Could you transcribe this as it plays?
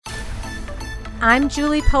I'm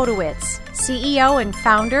Julie Podewitz, CEO and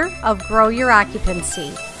founder of Grow Your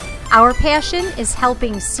Occupancy. Our passion is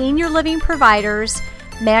helping senior living providers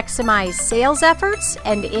maximize sales efforts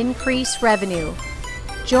and increase revenue.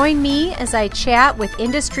 Join me as I chat with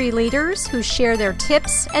industry leaders who share their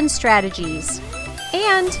tips and strategies.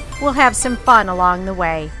 And we'll have some fun along the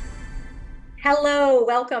way. Hello,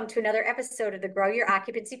 welcome to another episode of the Grow Your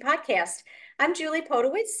Occupancy podcast. I'm Julie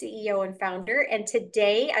Podewitz, CEO and founder, and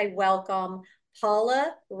today I welcome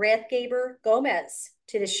Paula Rathgaber-Gomez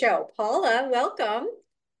to the show. Paula, welcome.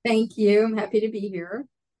 Thank you. I'm happy to be here.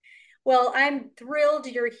 Well, I'm thrilled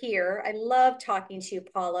you're here. I love talking to you,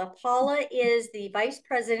 Paula. Paula is the Vice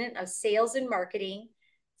President of Sales and Marketing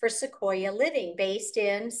for Sequoia Living, based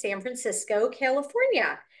in San Francisco,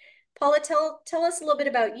 California. Paula, tell us a little bit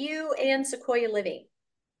about you and Sequoia Living.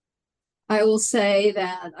 I will say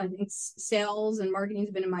that I think sales and marketing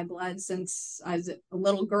has been in my blood since I was a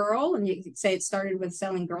little girl. And you could say it started with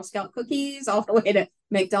selling Girl Scout cookies all the way to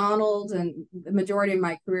McDonald's. And the majority of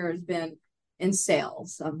my career has been in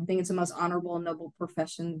sales. I think it's the most honorable and noble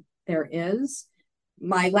profession there is.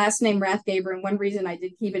 My last name, Rathgaber, and one reason I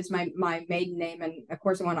did keep it is my maiden name. And of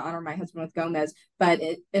course, I want to honor my husband with Gomez, but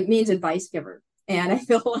it means advice giver. And I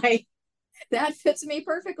feel like that fits me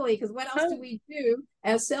perfectly, because what else do we do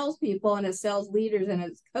as salespeople and as sales leaders and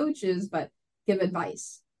as coaches but give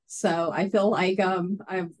advice? So I feel like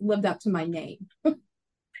I've lived up to my name.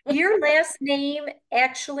 Your last name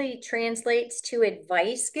actually translates to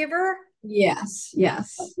advice giver? Yes.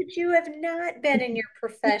 But you have not been in your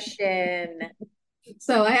profession.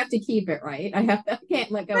 So I have to keep it, right? I can't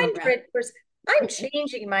let go of that. 100%. I'm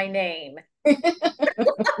changing my name. I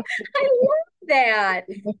love that.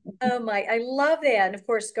 I love that. And of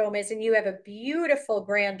course, Gomez, and you have a beautiful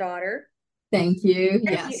granddaughter. Thank you. And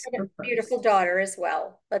Yes. you have a beautiful daughter as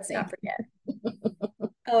well. Let's not forget.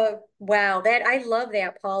 Wow, I love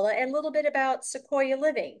that, Paula. And a little bit about Sequoia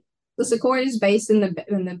Living. The Sequoia is based in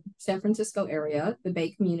the San Francisco area, the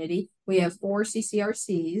Bay community. We have 4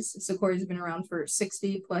 CCRCs. Sequoia has been around for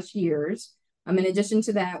 60 plus years. In addition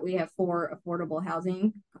to that, we have 4 affordable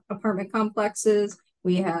housing apartment complexes.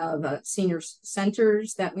 We have senior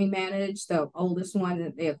centers that we manage. The oldest one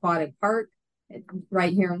at the Aquatic Park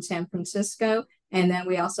right here in San Francisco. And then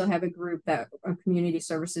we also have a group of community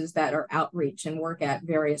services that are outreach and work at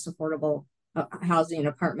various affordable housing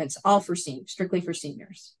apartments, all for seniors, strictly for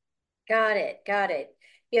seniors. Got it.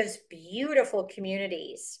 You have beautiful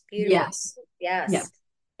communities. Beautiful. Yes.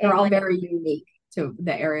 They're all very unique to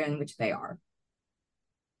the area in which they are.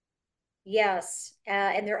 Yes.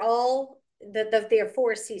 And they're all, they're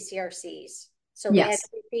 4 CCRCs. So yes.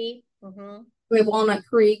 Mm-hmm. We have Walnut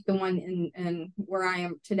Creek, the one in where I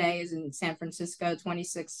am today is in San Francisco,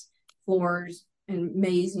 26 floors, and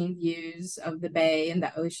amazing views of the bay and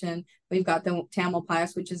the ocean. We've got the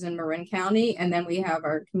Tamalpais, which is in Marin County, and then we have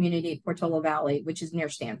our community at Portola Valley, which is near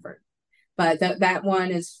Stanford. But that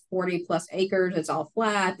one is 40 plus acres. It's all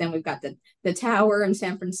flat. Then we've got the tower in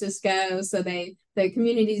San Francisco. So the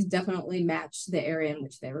communities definitely match the area in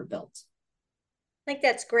which they were built. I think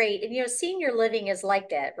that's great. And senior living is like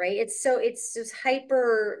that, right? It's just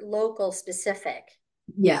hyper local specific.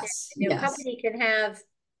 Yes. A company can have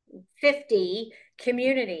 50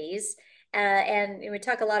 communities, and we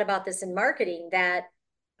talk a lot about this in marketing, that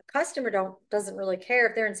a customer doesn't really care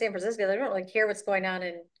if they're in San Francisco. They don't really care what's going on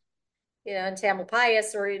in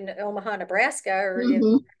Tamalpais or in Omaha, Nebraska, or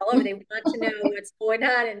all over. They want to know what's going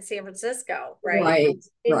on in San Francisco, right?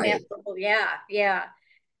 Right. Yeah.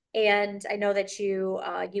 And I know that you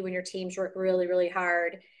and your teams work really, really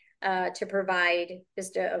hard to provide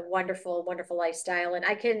just a wonderful, wonderful lifestyle. And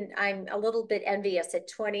I'm a little bit envious at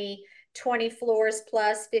 20 floors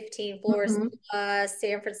plus, 15 floors plus,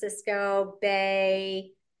 San Francisco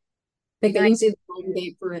Bay. You can see the Golden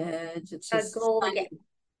Gate Bridge. It's just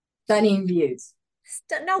stunning views.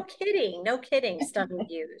 No kidding, stunning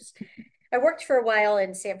views. I worked for a while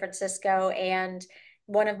in San Francisco, and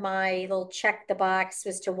one of my little check the box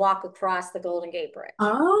was to walk across the Golden Gate Bridge.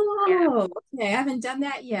 Oh, okay. I haven't done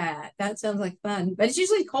that yet. That sounds like fun, but it's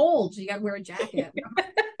usually cold, so you got to wear a jacket.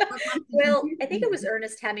 Well, I think it was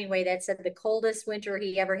Ernest Hemingway that said the coldest winter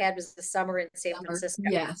he ever had was the summer in San Francisco.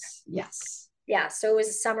 Yes. Yeah, so it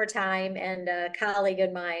was summertime, and a colleague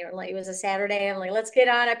of mine, it was a Saturday. I'm like, let's get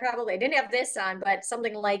on. I didn't have this on, but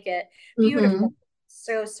something like it. Beautiful.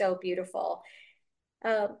 So beautiful.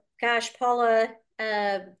 Gosh, Paula,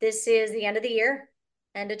 this is the end of the year,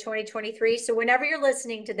 end of 2023. So whenever you're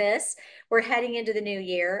listening to this, we're heading into the new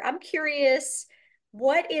year. I'm curious,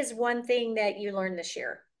 what is one thing that you learned this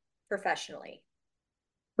year professionally?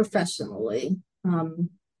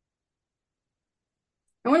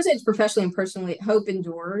 I want to say it's professionally and personally, hope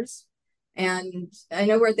endures. And I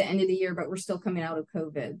know we're at the end of the year, but we're still coming out of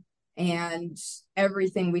COVID. And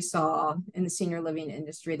everything we saw in the senior living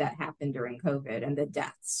industry that happened during COVID and the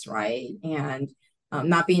deaths, right? And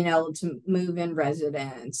not being able to move in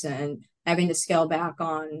residents and having to scale back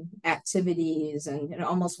on activities. And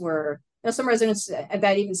almost were, some residents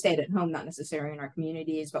that even stayed at home, not necessarily in our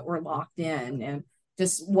communities, but were locked in. And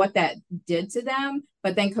just what that did to them.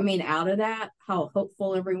 But then coming out of that, how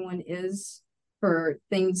hopeful everyone is for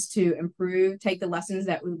things to improve, take the lessons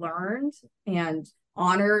that we learned and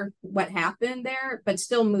honor what happened there, but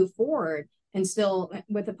still move forward and still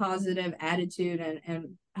with a positive attitude and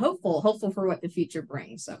hopeful for what the future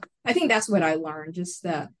brings. So I think that's what I learned. Just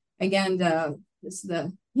the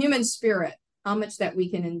human spirit, how much that we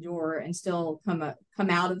can endure and still come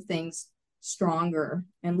out of things stronger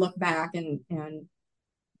and look back and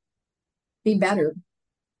be better.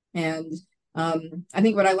 And I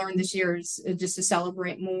think what I learned this year is just to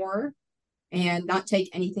celebrate more and not take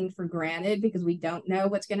anything for granted, because we don't know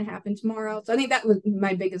what's going to happen tomorrow. So I think that was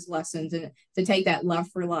my biggest lessons, and to take that love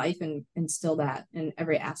for life and instill that in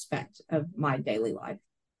every aspect of my daily life.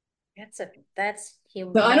 That's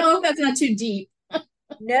human. So I don't know if that's not too deep.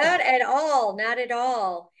 Not at all. Not at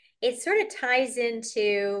all. It sort of ties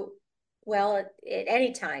into, well, at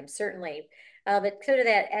any time, certainly. But sort of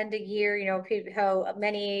that end of year, how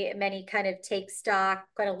many kind of take stock,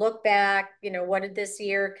 kind of look back, what did this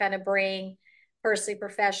year kind of bring personally,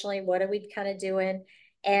 professionally, what are we kind of doing?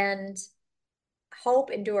 And hope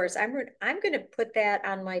endures. I'm going to put that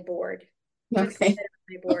on my board. Okay.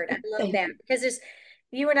 I love that because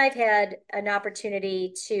you and I've had an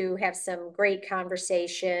opportunity to have some great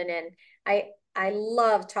conversation, and I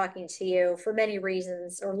love talking to you for many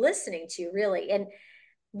reasons, or listening to you really. And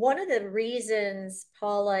one of the reasons,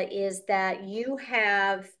 Paula, is that you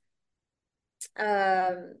have,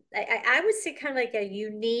 I would say kind of like a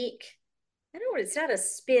unique, I don't know, it's not a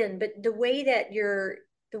spin, but the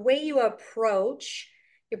way you approach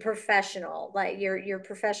your professional, like your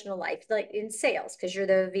professional life, like in sales, because you're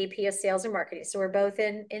the VP of sales and marketing. So we're both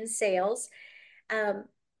in sales. Can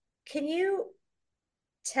you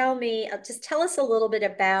tell us a little bit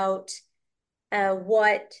about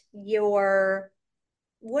what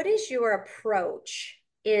is your approach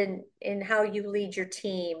in how you lead your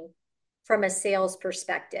team from a sales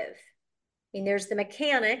perspective? I mean, there's the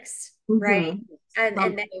mechanics, right? And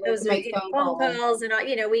those are phone calls and all,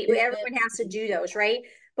 everyone has to do those, right?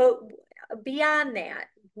 But beyond that,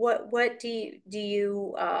 what do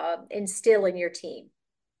you instill in your team?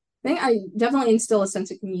 I think I definitely instill a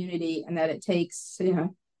sense of community, and that it takes,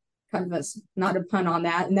 kind of not a pun on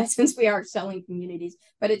that, in that sense we are selling communities,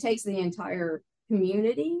 but it takes the entire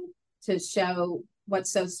community to show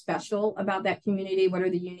what's so special about that community, what are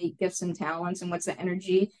the unique gifts and talents, and what's the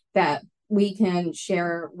energy that we can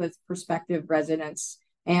share with prospective residents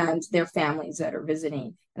and their families that are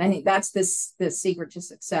visiting. And I think that's the secret to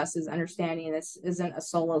success, is understanding this isn't a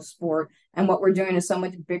solo sport, and what we're doing is so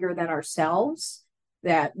much bigger than ourselves,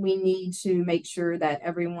 that we need to make sure that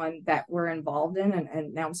everyone that we're involved in,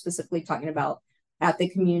 and now I'm specifically talking about at the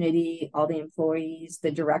community, all the employees, the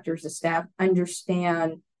directors, the staff,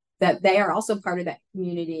 understand that they are also part of that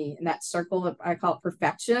community and that circle of, I call it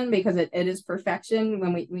perfection, because it is perfection.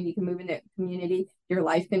 When you can move into a community, your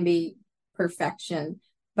life can be perfection,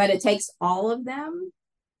 but it takes all of them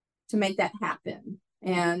to make that happen.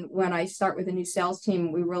 And when I start with a new sales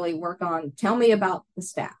team, we really work on, tell me about the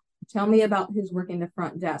staff. Tell me about who's working the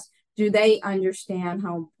front desk. Do they understand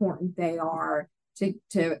how important they are to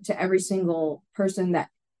every single person that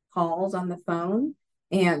calls on the phone,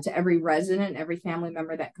 and to every resident, every family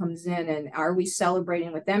member that comes in? And are we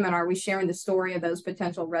celebrating with them? And are we sharing the story of those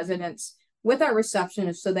potential residents with our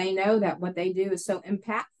receptionists, so they know that what they do is so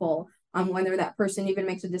impactful on whether that person even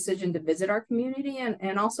makes a decision to visit our community,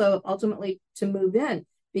 and also ultimately to move in?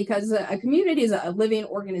 Because a community is a living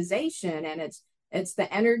organization, and it's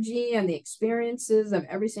the energy and the experiences of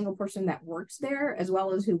every single person that works there, as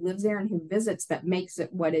well as who lives there and who visits, that makes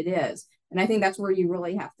it what it is. And I think that's where you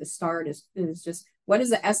really have to start, is just, what is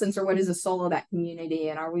the essence, or what is the soul of that community?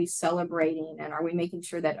 And are we celebrating, and are we making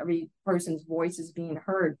sure that every person's voice is being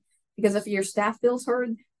heard? Because if your staff feels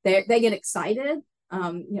heard, they get excited,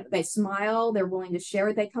 they smile, they're willing to share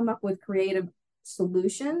it, they come up with creative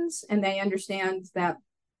solutions, and they understand that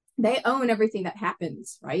they own everything that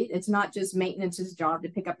happens, right? It's not just maintenance's job to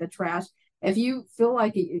pick up the trash. If you feel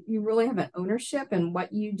like you really have an ownership, and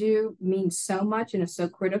what you do means so much and is so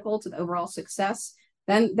critical to the overall success,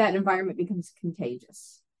 then that environment becomes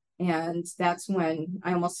contagious. And that's when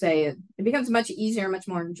I almost say it becomes much easier, much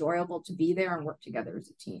more enjoyable to be there and work together as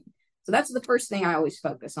a team. So that's the first thing I always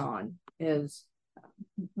focus on is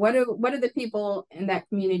what do the people in that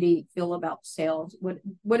community feel about sales?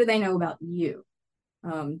 What do they know about you?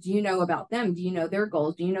 Do you know about them? Do you know their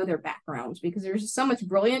goals? Do you know their backgrounds? Because there's so much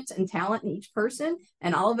brilliance and talent in each person,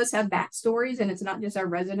 and all of us have backstories. And it's not just our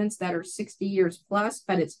residents that are 60 years plus,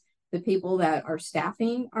 but it's the people that are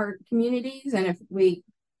staffing our communities. And if we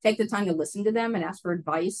take the time to listen to them and ask for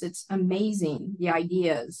advice, it's amazing the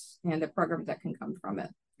ideas and the programs that can come from it.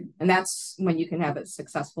 And that's when you can have a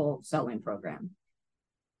successful selling program.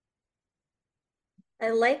 I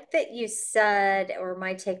like that you said, or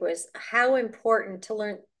my take was how important to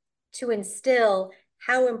learn to instill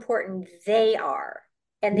how important they are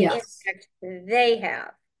and the impact they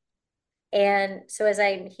have. And so as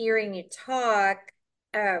I'm hearing you talk,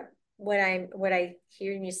 what I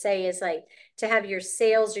hearing you say is like to have your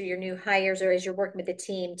sales or your new hires, or as you're working with the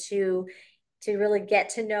team to really get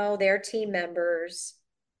to know their team members,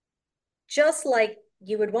 just like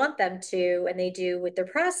you would want them to, and they do with their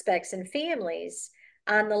prospects and families,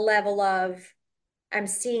 on the level of I'm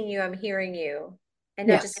seeing you, I'm hearing you, and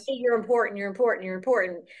not just hey, you're important,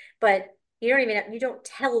 but you don't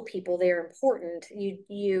tell people they're important.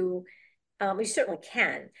 You certainly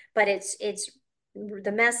can, but it's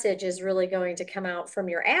the message is really going to come out from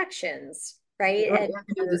your actions, right? And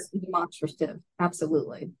demonstrative,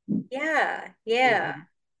 absolutely. Yeah.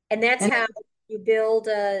 And that's how you build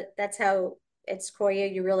that's how at Sequoia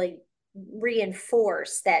you really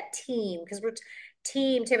reinforce that team, because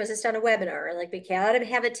Tim was just on a webinar, like we gotta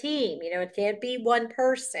have a team, it can't be one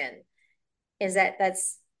person.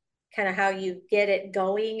 That's kind of how you get it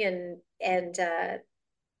going and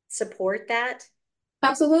support that?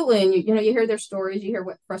 Absolutely. And you hear their stories, you hear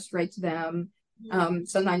what frustrates them.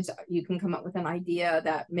 Sometimes you can come up with an idea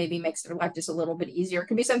that maybe makes their life just a little bit easier. It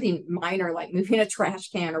could be something minor like moving a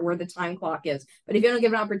trash can or where the time clock is. But if you don't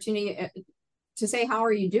give an opportunity to say, how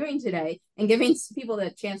are you doing today? And giving people the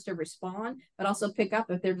chance to respond, but also pick up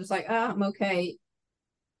if they're just like, oh, I'm okay.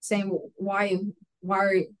 Saying, why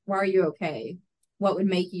are you okay? What would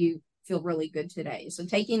make you feel really good today? So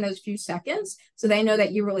taking those few seconds so they know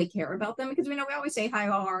that you really care about them, because we always say, hi,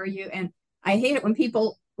 how are you? And I hate it when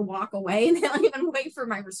people walk away and they don't even wait for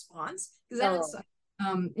my response, because then it's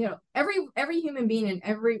every human being in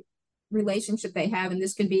every relationship they have, and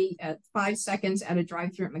this could be at 5 seconds at a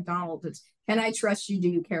drive-thru at McDonald's, it's, can I trust you? Do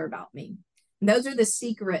you care about me? And those are the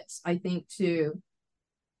secrets, I think, to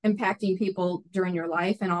impacting people during your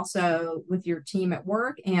life and also with your team at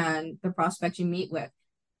work and the prospects you meet with.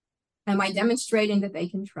 Am I demonstrating that they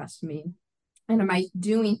can trust me? And am I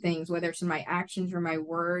doing things, whether it's in my actions or my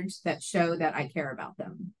words, that show that I care about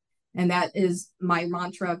them? And that is my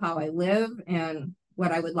mantra of how I live and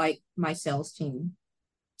what I would like my sales team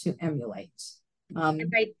to emulate. Am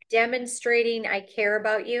I demonstrating I care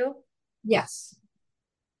about you? Yes.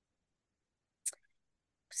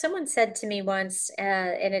 Someone said to me once,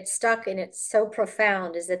 and it stuck and it's so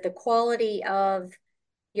profound, is that the quality of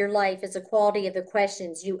your life is the quality of the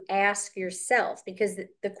questions you ask yourself, because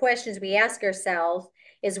the questions we ask ourselves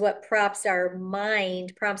is what prompts our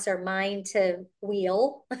mind to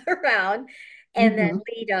wheel around and then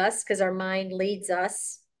lead us, because our mind leads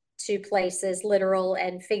us to places literal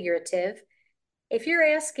and figurative. If you're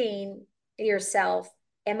asking yourself,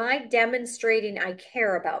 am I demonstrating I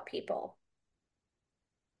care about people?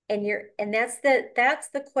 And that's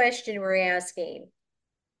the question we're asking.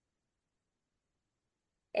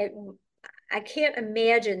 I can't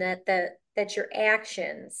imagine that your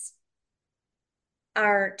actions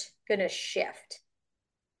aren't going to shift.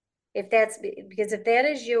 If that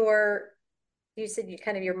is you said you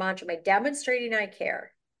kind of your mantra, by demonstrating I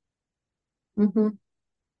care.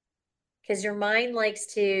 Because your brain likes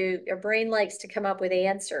to come up with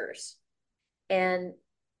answers. And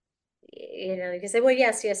you can say, well,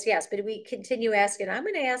 yes. But if we continue asking, I'm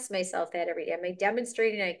going to ask myself that every day. Am I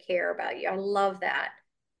demonstrating I care about you? I love that.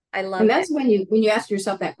 And that's when you ask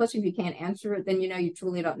yourself that question, if you can't answer it, then you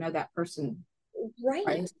truly don't know that person.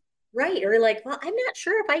 Right. Or like, well, I'm not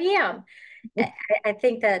sure if I am. I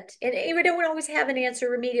think that, and we don't always have an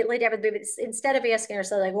answer immediately, but instead of asking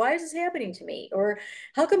ourselves, like, why is this happening to me? Or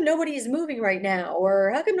how come nobody is moving right now?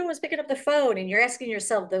 Or how come no one's picking up the phone? And you're asking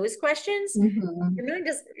yourself those questions, your mind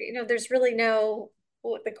just, there's really no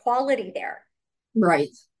the quality there. Right.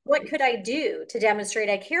 What could I do to demonstrate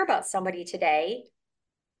I care about somebody today?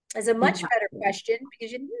 Is a much better question,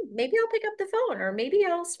 because maybe I'll pick up the phone, or maybe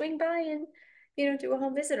I'll swing by and do a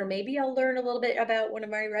home visit, or maybe I'll learn a little bit about one of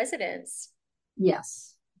my residents.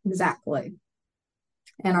 Yes, exactly.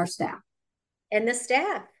 And our staff. And the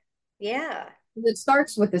staff. Yeah. It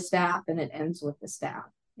starts with the staff and it ends with the staff.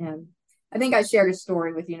 And I think I shared a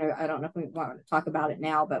story with, I don't know if we want to talk about it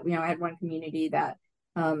now, but, I had one community that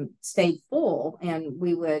stayed full, and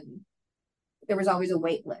there was always a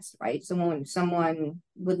wait list, right? So when someone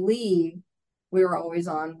would leave, we were always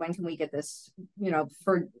on, when can we get this,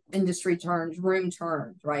 for industry terms, room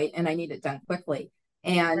terms, right? And I need it done quickly.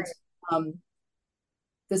 And Right.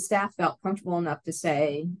 the staff felt comfortable enough to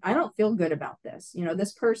say, I don't feel good about this.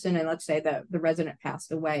 This person, and let's say the resident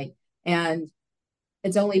passed away, and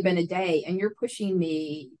it's only been a day, and you're pushing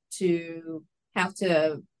me to have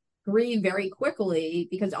to grieve very quickly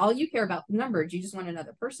because all you care about the numbers. You just want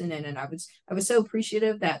another person in. And I was so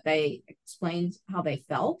appreciative that they explained how they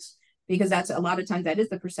felt, because that's a lot of times that is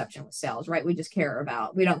the perception with sales, right? We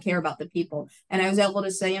don't care about the people. And I was able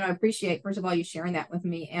to say, I appreciate, first of all, you sharing that with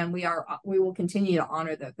me. And we will continue to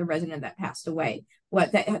honor the resident that passed away.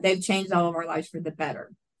 They've changed all of our lives for the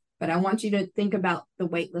better. But I want you to think about the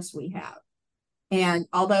wait list we have. And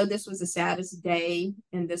although this was the saddest day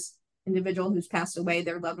in this individual who's passed away,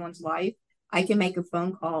 their loved one's life, I can make a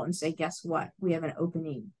phone call and say, guess what? We have an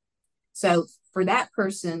opening. So for that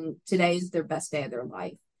person, today's their best day of their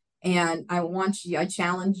life. And I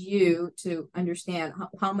challenge you to understand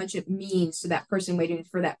how much it means to that person waiting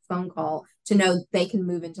for that phone call to know they can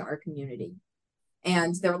move into our community.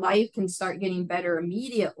 And their life can start getting better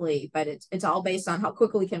immediately, but it's all based on how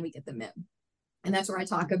quickly can we get them in. And that's where I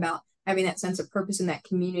talk about having that sense of purpose in that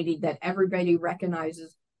community, that everybody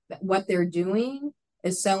recognizes that what they're doing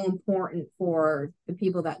is so important for the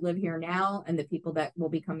people that live here now and the people that will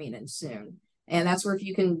be coming in soon. And that's where, if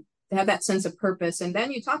you can have that sense of purpose, and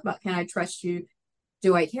then you talk about, can I trust you?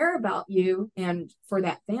 Do I care about you? And for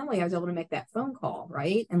that family, I was able to make that phone call,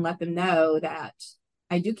 right? And let them know that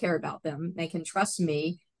I do care about them. They can trust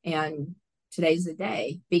me. And today's the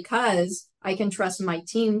day, because I can trust my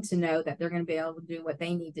team to know that they're going to be able to do what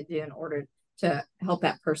they need to do in order to help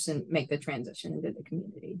that person make the transition into the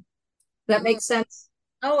community. Does that make sense?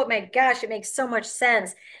 Oh my gosh, it makes so much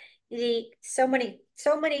sense. So many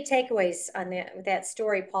takeaways on that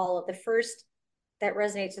story, Paula. The first that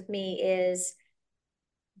resonates with me is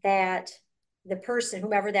that the person,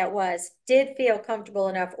 whomever that was, did feel comfortable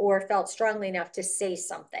enough or felt strongly enough to say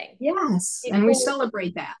something. Yes. And we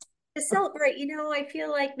celebrate that. To celebrate, I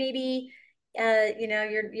feel like maybe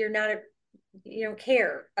you're not you don't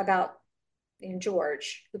care about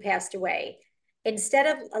George, who passed away. Instead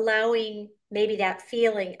of allowing maybe that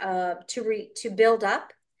feeling of to build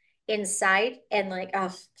up inside, and like,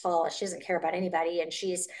 oh, Paula, she doesn't care about anybody, and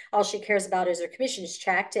all she cares about is her commissions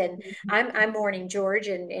checked, and I'm mourning George,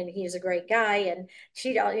 and he's a great guy, and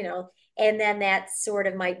she don't, and then that sort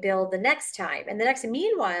of might build the next time, and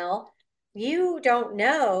meanwhile, you don't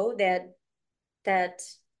know that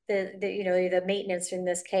the maintenance, in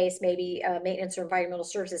this case, maybe maintenance or environmental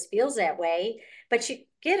services, feels that way, but you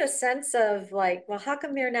get a sense of like, well, how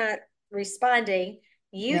come they're not responding?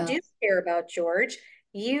 You do care about George.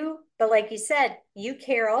 But like you said, you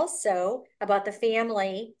care also about the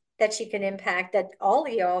family that you can impact, that all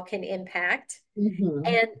of y'all can impact. Mm-hmm.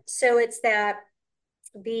 And so it's that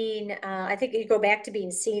being, I think you go back to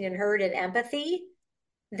being seen and heard, and empathy,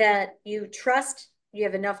 that you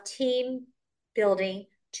have enough team building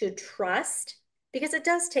to trust, because it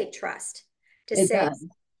does take trust to It say, does.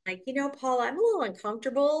 like, Paula, I'm a little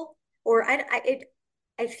uncomfortable, or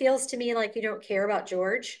it feels to me like you don't care about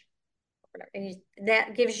George. And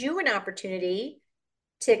that gives you an opportunity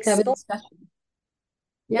to Have a explore. discussion.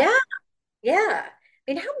 Yeah. Yeah. I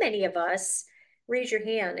mean, how many of us, raise your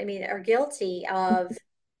hand, are guilty of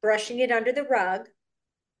brushing it under the rug,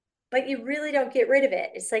 but you really don't get rid of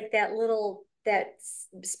it? It's like that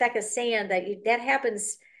speck of sand that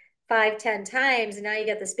happens 5, 10 times, and now you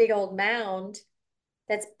got this big old mound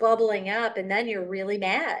that's bubbling up, and then you're really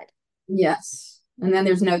mad. Yes. And then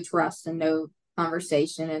there's no trust and no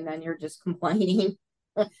conversation, and then you're just complaining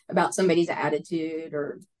about somebody's attitude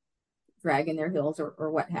or dragging their heels or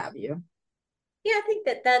what have you. Yeah, I think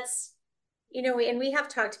that's, and we have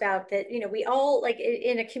talked about that, we all, like,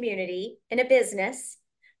 in a community, in a business,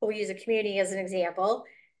 we'll use a community as an example,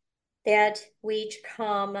 that we each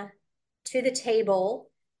come to the table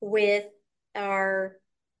with our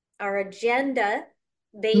agenda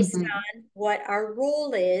based Mm-hmm. on what our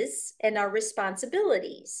role is and our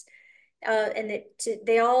responsibilities. And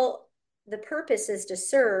the purpose is to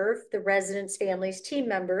serve the residents, families, team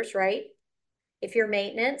members, right? If you're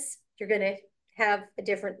maintenance, you're going to have a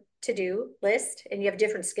different to-do list, and you have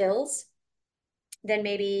different skills than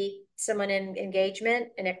maybe someone in engagement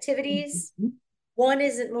and activities. Mm-hmm. One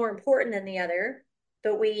isn't more important than the other,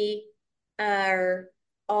 but we are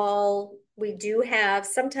all we do have,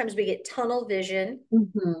 sometimes we get tunnel vision.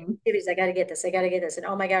 Mm-hmm. I got to get this. I got to get this. And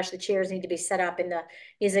oh my gosh, the chairs need to be set up in the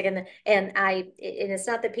music and and it's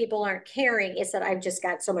not that people aren't caring. It's that I've just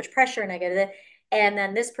got so much pressure and I got to, and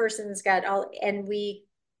then this person's got all, and we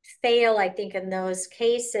fail, I think, in those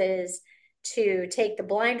cases to take the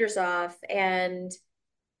blinders off and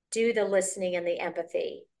do the listening and the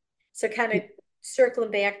empathy. So kind of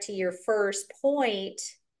circling back to your first point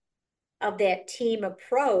of that team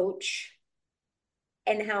approach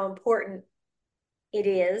and how important it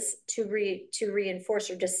is to reinforce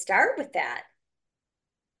or just start with that.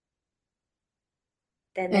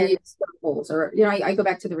 Then goals, or I go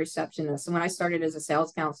back to the receptionist. And when I started as a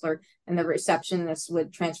sales counselor, and the receptionist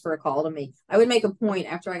would transfer a call to me, I would make a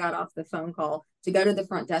point after I got off the phone call to go to the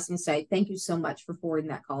front desk and say, "Thank you so much for forwarding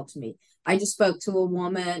that call to me. I just spoke to a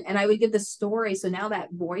woman," and I would give the story. So now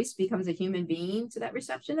that voice becomes a human being to that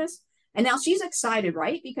receptionist. And now she's excited,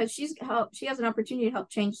 right? Because she has an opportunity to help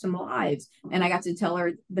change some lives. And I got to tell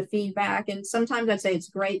her the feedback. And sometimes I'd say, it's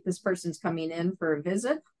great, this person's coming in for a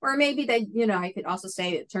visit. Or maybe they, I could also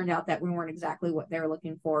say it turned out that we weren't exactly what they were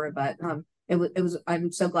looking for. But it was,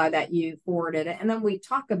 I'm so glad that you forwarded it. And then we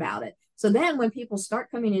talk about it. So then when people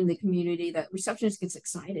start coming in the community, the receptionist gets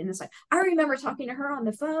excited. And it's like, I remember talking to her on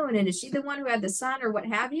the phone. And is she the one who had the son or what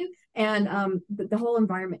have you? And the whole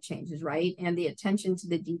environment changes, right? And the attention to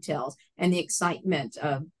the details and the excitement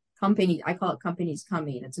of company. I call it companies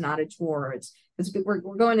coming. It's not a tour. We're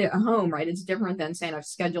going to a home, right? It's different than saying I've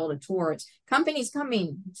scheduled a tour. It's companies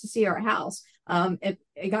coming to see our house. It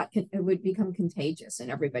would become contagious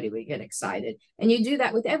and everybody would get excited. And you do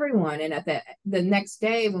that with everyone. And at the next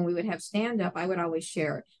day when we would have stand up, I would always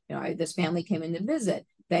share, this family came in to visit.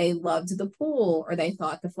 They loved the pool, or they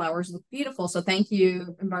thought the flowers looked beautiful. So thank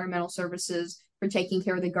you, environmental services, for taking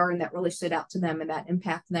care of the garden. That really stood out to them and that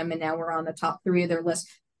impacted them. And now we're on the top 3 of their list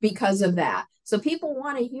because of that. So people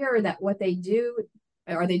want to hear that what they do,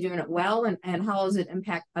 are they doing it well, and how does it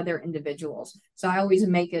impact other individuals? So I always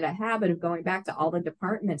make it a habit of going back to all the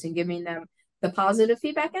departments and giving them the positive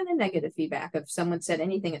feedback and the negative feedback. If someone said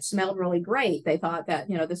anything, it smelled really great, they thought that,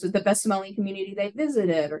 this was the best smelling community they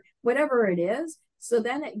visited, or whatever it is. So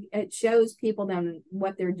then it shows people then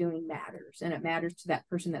what they're doing matters, and it matters to that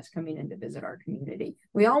person that's coming in to visit our community.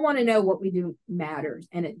 We all want to know what we do matters,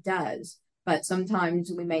 and it does, but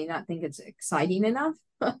sometimes we may not think it's exciting enough.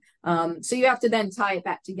 So you have to then tie it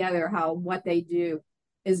back together, how what they do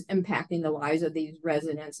is impacting the lives of these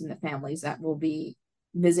residents and the families that will be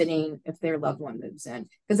visiting if their loved one moves in,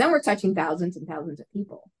 because then we're touching thousands and thousands of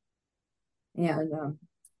people, and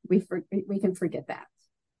we can forget that.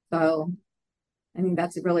 So I think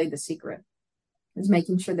that's really the secret, is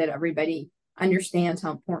making sure that everybody understands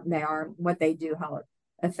how important they are, what they do, how it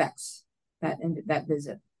affects that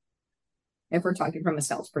visit, if we're talking from a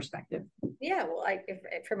sales perspective. Yeah, well,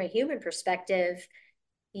 from a human perspective,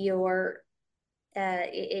 you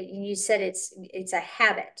said it's a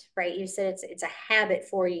habit, right? You said it's a habit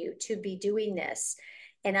for you to be doing this.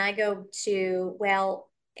 And I go to, well,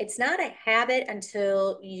 it's not a habit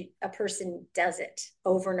until a person does it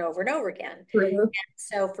over and over and over again. True. And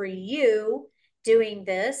so for you doing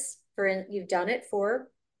this, you've done it for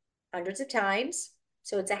hundreds of times.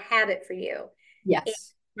 So it's a habit for you. Yes. And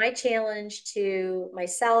my challenge to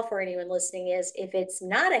myself or anyone listening is, if it's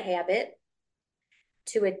not a habit,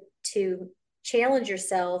 to challenge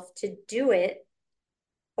yourself to do it,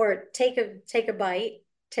 or take a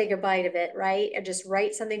bite of it, right? And just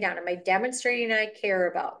write something down. Am I demonstrating I care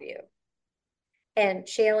about you? And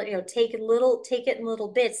challenge, take it in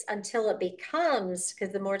little bits until it becomes,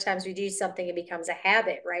 because the more times we do something, it becomes a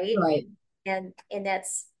habit, right? Right. And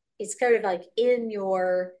it's kind of like in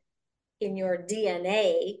your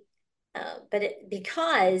DNA, but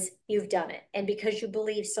because you've done it, and because you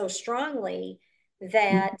believe so strongly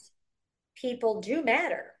that people do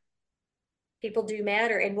matter. People do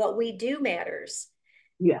matter, and what we do matters.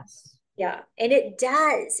 Yes. Yeah, and it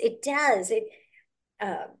does.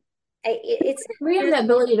 We have the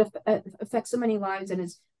ability to affect so many lives, and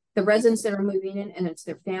it's the residents that are moving in, and it's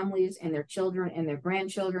their families and their children and their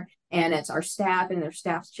grandchildren, and it's our staff and their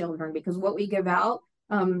staff's children, because what we give out,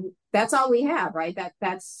 that's all we have, right?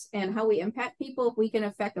 That's and how we impact people. If we can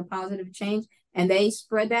affect a positive change and they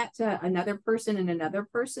spread that to another person and another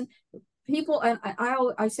person, people, and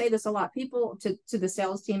I say this a lot, people to the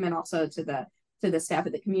sales team and also to the staff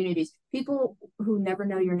of the communities, people who never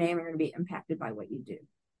know your name are going to be impacted by what you do.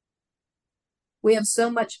 We have so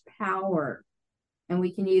much power, and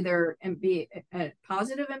we can either be a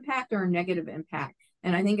positive impact or a negative impact.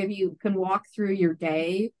 And I think if you can walk through your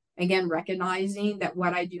day, again, recognizing that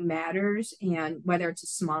what I do matters, and whether it's a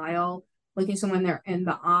smile looking someone there in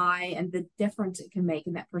the eye and the difference it can make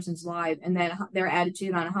in that person's life, and then their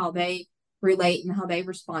attitude on how they relate and how they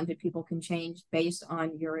respond to people can change based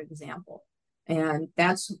on your example. And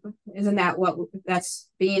isn't that what that's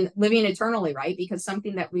living eternally, right? Because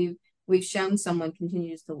something that we've shown someone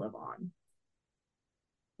continues to live on.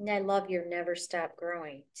 And I love your never stop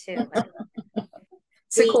growing too.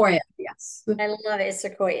 Sequoia, yes. I love it.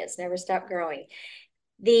 Sequoias never stop growing.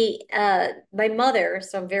 My mother,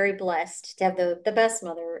 so I'm very blessed to have the best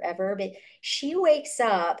mother ever, but she wakes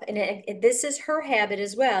up and this is her habit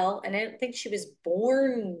as well. And I don't think she was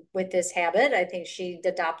born with this habit. I think she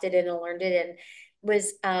adopted it and learned it, and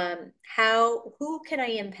was who can I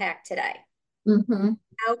impact today? Mm-hmm.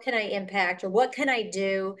 How can I impact, or what can I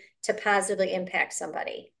do to positively impact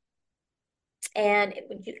somebody? And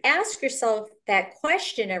when you ask yourself that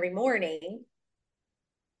question every morning,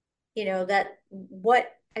 it's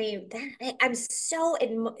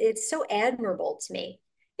so admirable to me.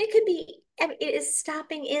 It could be, it is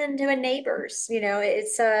stopping into a neighbor's, you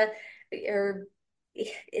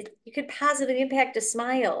could positively impact a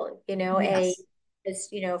smile, Yes.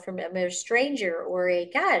 from a stranger, or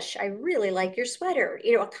gosh, I really like your sweater,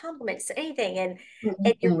 a compliment, anything. And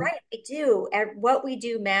you're Mm-hmm. right, we do. What we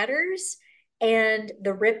do matters, and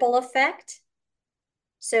the ripple effect.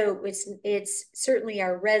 So it's certainly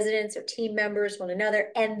our residents, our team members, one another,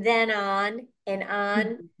 and then on and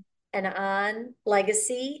on and on,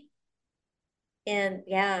 legacy. And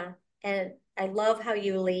yeah, and I love how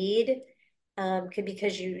you lead,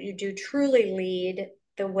 because you do truly lead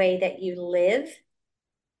the way that you live,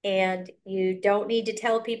 and you don't need to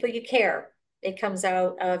tell people you care. It comes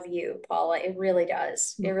out of you, Paula. It really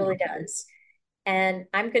does. It really does. And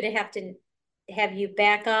I'm going to have you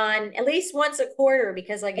back on at least once a quarter,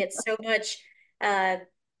 because I get so much,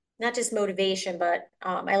 not just motivation, but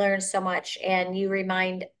I learn so much. And you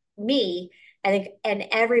remind me, I think, and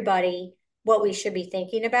everybody, what we should be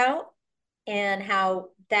thinking about, and how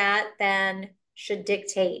that then should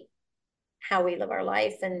dictate how we live our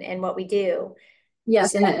life and what we do.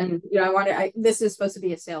 Yes, So, and this is supposed to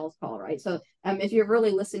be a sales call, right? So if you're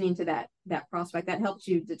really listening to that prospect, that helps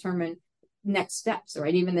you determine next steps,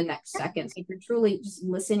 right? Even the next seconds. If you're truly just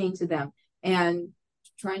listening to them and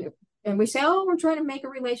and we say, oh, we're trying to make a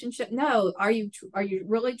relationship. No, are you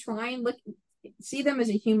really trying? See them as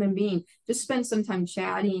a human being. Just spend some time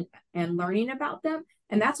chatting and learning about them,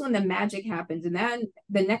 and that's when the magic happens. And then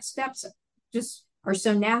the next steps just are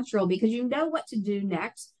so natural, because you know what to do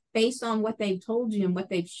next based on what they've told you and what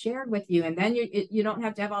they've shared with you. And then you don't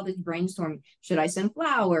have to have all this brainstorming. Should I send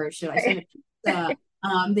flowers? Should I send a pizza?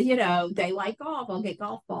 They like golf. I'll get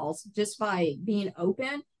golf balls. Just by being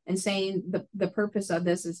open and saying the purpose of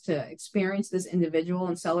this is to experience this individual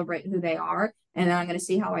and celebrate who they are. And then I'm going to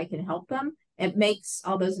see how I can help them. It makes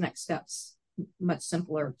all those next steps much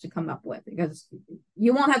simpler to come up with, because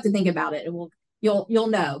you won't have to think about it. You'll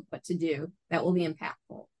know what to do. That will be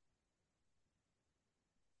impactful.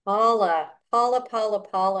 Paula,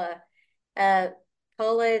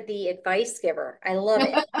 the advice giver. I love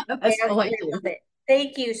it. That's all I do. Love it.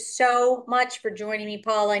 Thank you so much for joining me,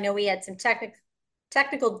 Paula. I know we had some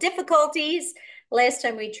technical difficulties last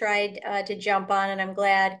time we tried to jump on, and I'm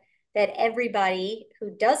glad that everybody who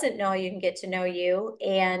doesn't know you can get to know you,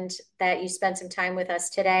 and that you spent some time with us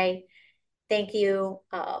today. Thank you,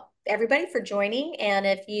 everybody, for joining. And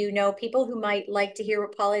if you know people who might like to hear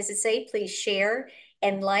what Paula has to say, please share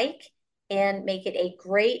and and make it a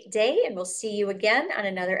great day. And we'll see you again on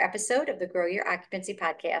another episode of the Grow Your Occupancy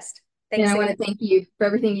podcast. Thanks. And I want to thank you for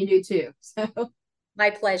everything you do too. So my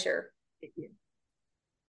pleasure. thank you.